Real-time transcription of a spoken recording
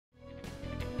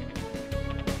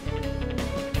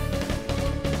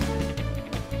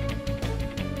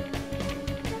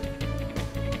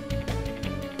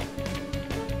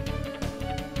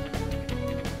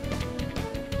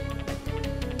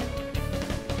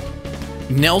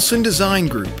Nelson Design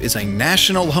Group is a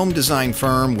national home design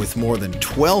firm with more than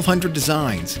 1,200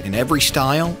 designs in every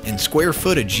style and square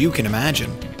footage you can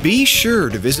imagine. Be sure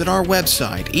to visit our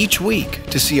website each week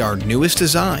to see our newest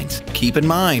designs. Keep in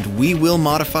mind, we will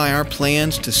modify our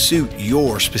plans to suit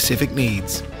your specific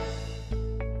needs.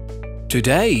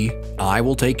 Today, I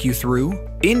will take you through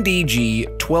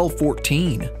NDG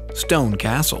 1214 Stone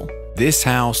Castle. This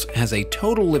house has a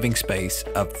total living space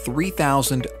of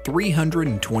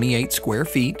 3,328 square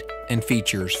feet and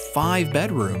features 5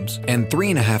 bedrooms and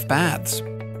 3.5 baths.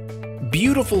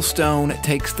 Beautiful stone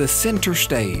takes the center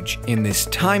stage in this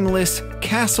timeless,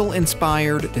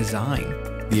 castle-inspired design.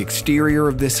 The exterior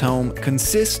of this home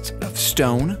consists of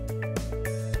stone,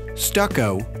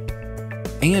 stucco,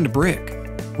 and brick.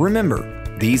 Remember,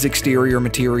 these exterior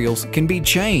materials can be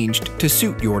changed to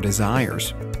suit your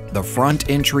desires. The front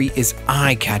entry is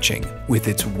eye-catching with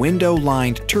its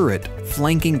window-lined turret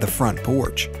flanking the front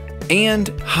porch and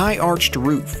high-arched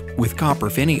roof with copper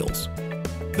finials.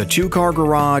 The 2-car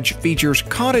garage features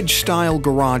cottage-style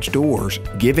garage doors,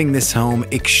 giving this home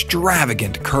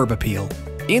extravagant curb appeal.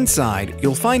 Inside,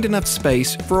 you'll find enough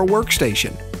space for a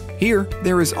workstation. Here,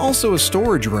 there is also a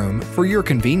storage room for your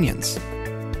convenience.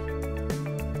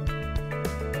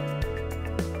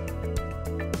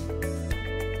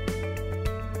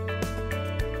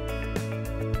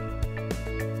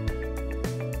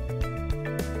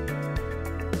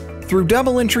 Through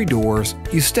double entry doors,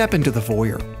 you step into the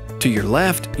foyer. To your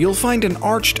left, you'll find an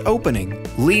arched opening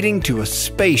leading to a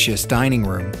spacious dining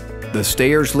room. The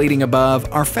stairs leading above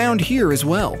are found here as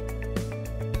well.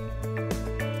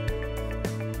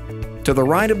 To the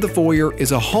right of the foyer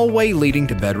is a hallway leading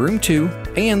to bedroom 2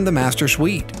 and the master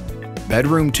suite.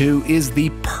 Bedroom 2 is the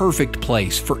perfect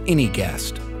place for any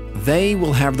guest. They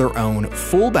will have their own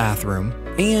full bathroom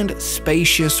and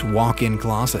spacious walk-in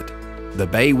closet. The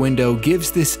bay window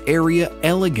gives this area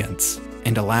elegance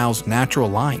and allows natural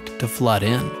light to flood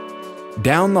in.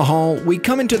 Down the hall, we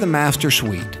come into the master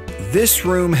suite. This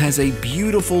room has a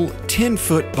beautiful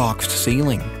 10-foot boxed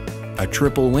ceiling, a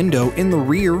triple window in the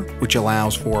rear which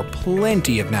allows for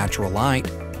plenty of natural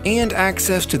light, and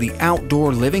access to the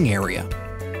outdoor living area.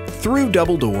 Through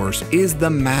double doors is the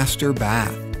master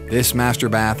bath. This master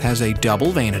bath has a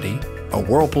double vanity, a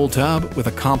whirlpool tub with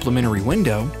a complimentary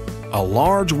window, a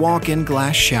large walk-in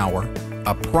glass shower,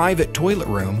 a private toilet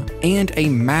room, and a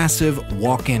massive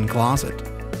walk-in closet.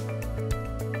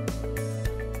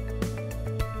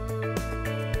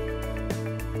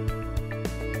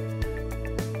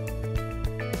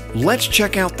 Let's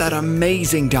check out that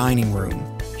amazing dining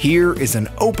room. Here is an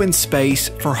open space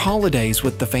for holidays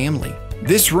with the family.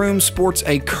 This room sports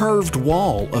a curved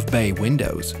wall of bay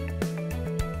windows.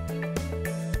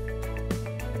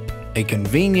 A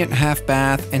convenient half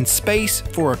bath and space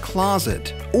for a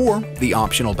closet or the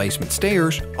optional basement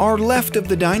stairs are left of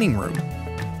the dining room.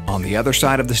 On the other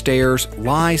side of the stairs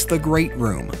lies the great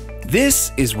room.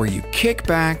 This is where you kick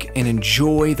back and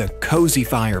enjoy the cozy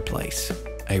fireplace.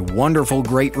 A wonderful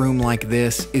great room like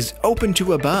this is open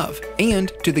to above and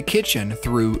to the kitchen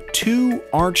through 2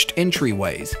 arched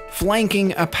entryways,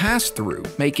 flanking a pass-through,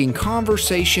 making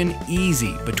conversation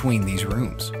easy between these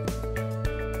rooms.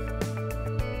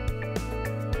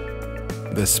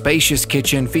 The spacious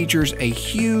kitchen features a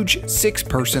huge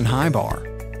 6-person high bar,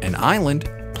 an island,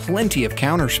 plenty of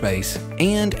counter space,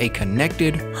 and a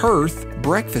connected Hearth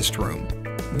breakfast room.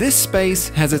 This space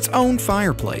has its own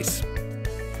fireplace.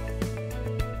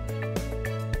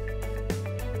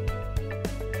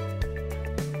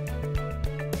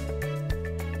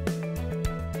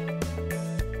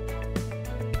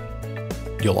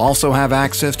 You'll also have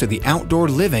access to the outdoor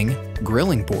living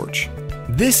grilling porch.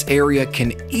 This area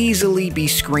can easily be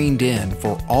screened in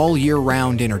for all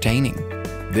year-round entertaining.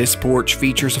 This porch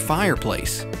features a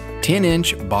fireplace,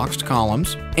 10-inch boxed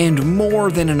columns, and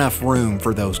more than enough room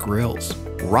for those grills.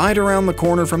 Right around the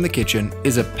corner from the kitchen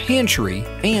is a pantry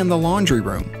and the laundry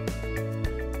room.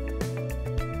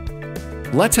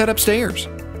 Let's head upstairs.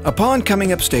 Upon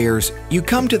coming upstairs, you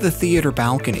come to the theater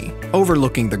balcony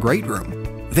overlooking the great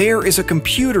room. There is a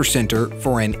computer center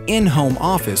for an in-home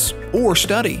office or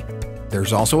study.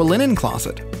 There's also a linen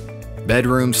closet.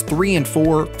 Bedrooms 3 and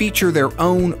 4 feature their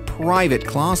own private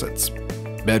closets.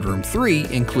 Bedroom 3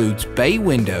 includes bay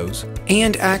windows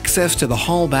and access to the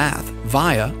hall bath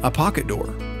via a pocket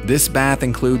door. This bath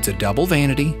includes a double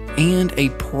vanity and a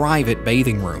private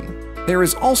bathing room. There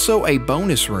is also a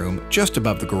bonus room just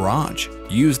above the garage.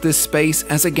 Use this space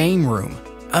as a game room,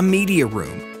 a media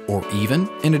room, or even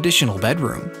an additional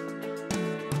bedroom.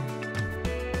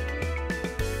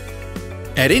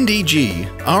 At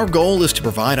NDG, our goal is to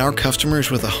provide our customers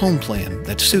with a home plan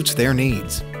that suits their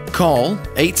needs. Call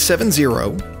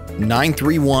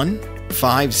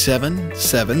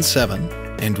 870-931-5777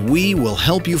 and we will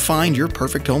help you find your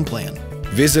perfect home plan.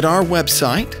 Visit our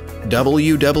website,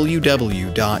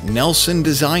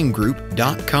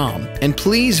 www.nelsondesigngroup.com, and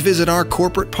please visit our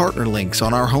corporate partner links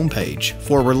on our homepage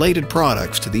for related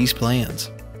products to these plans.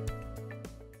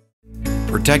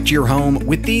 Protect your home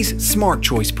with these Smart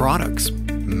Choice products.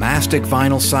 Mastic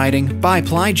Vinyl Siding by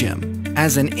Plygym.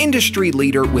 As an industry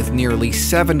leader with nearly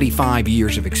 75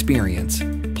 years of experience,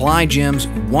 Plygym's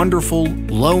wonderful,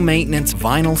 low-maintenance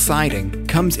vinyl siding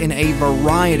comes in a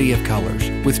variety of colors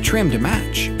with trim to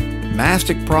match.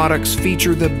 Mastic products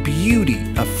feature the beauty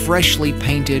of freshly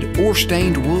painted or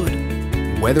stained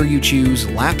wood. Whether you choose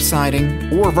lap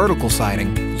siding or vertical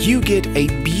siding, you get a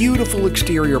beautiful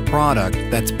exterior product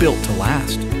that's built to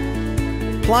last.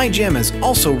 Plygym has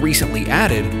also recently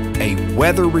added a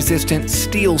weather-resistant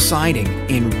steel siding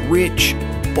in rich,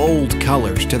 bold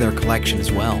colors to their collection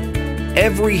as well.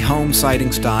 Every home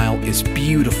siding style is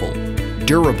beautiful,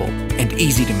 durable, and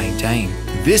easy to maintain.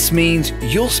 This means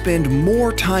you'll spend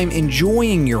more time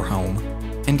enjoying your home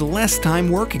and less time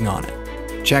working on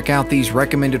it. Check out these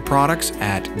recommended products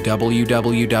at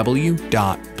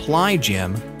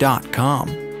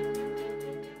www.plygym.com.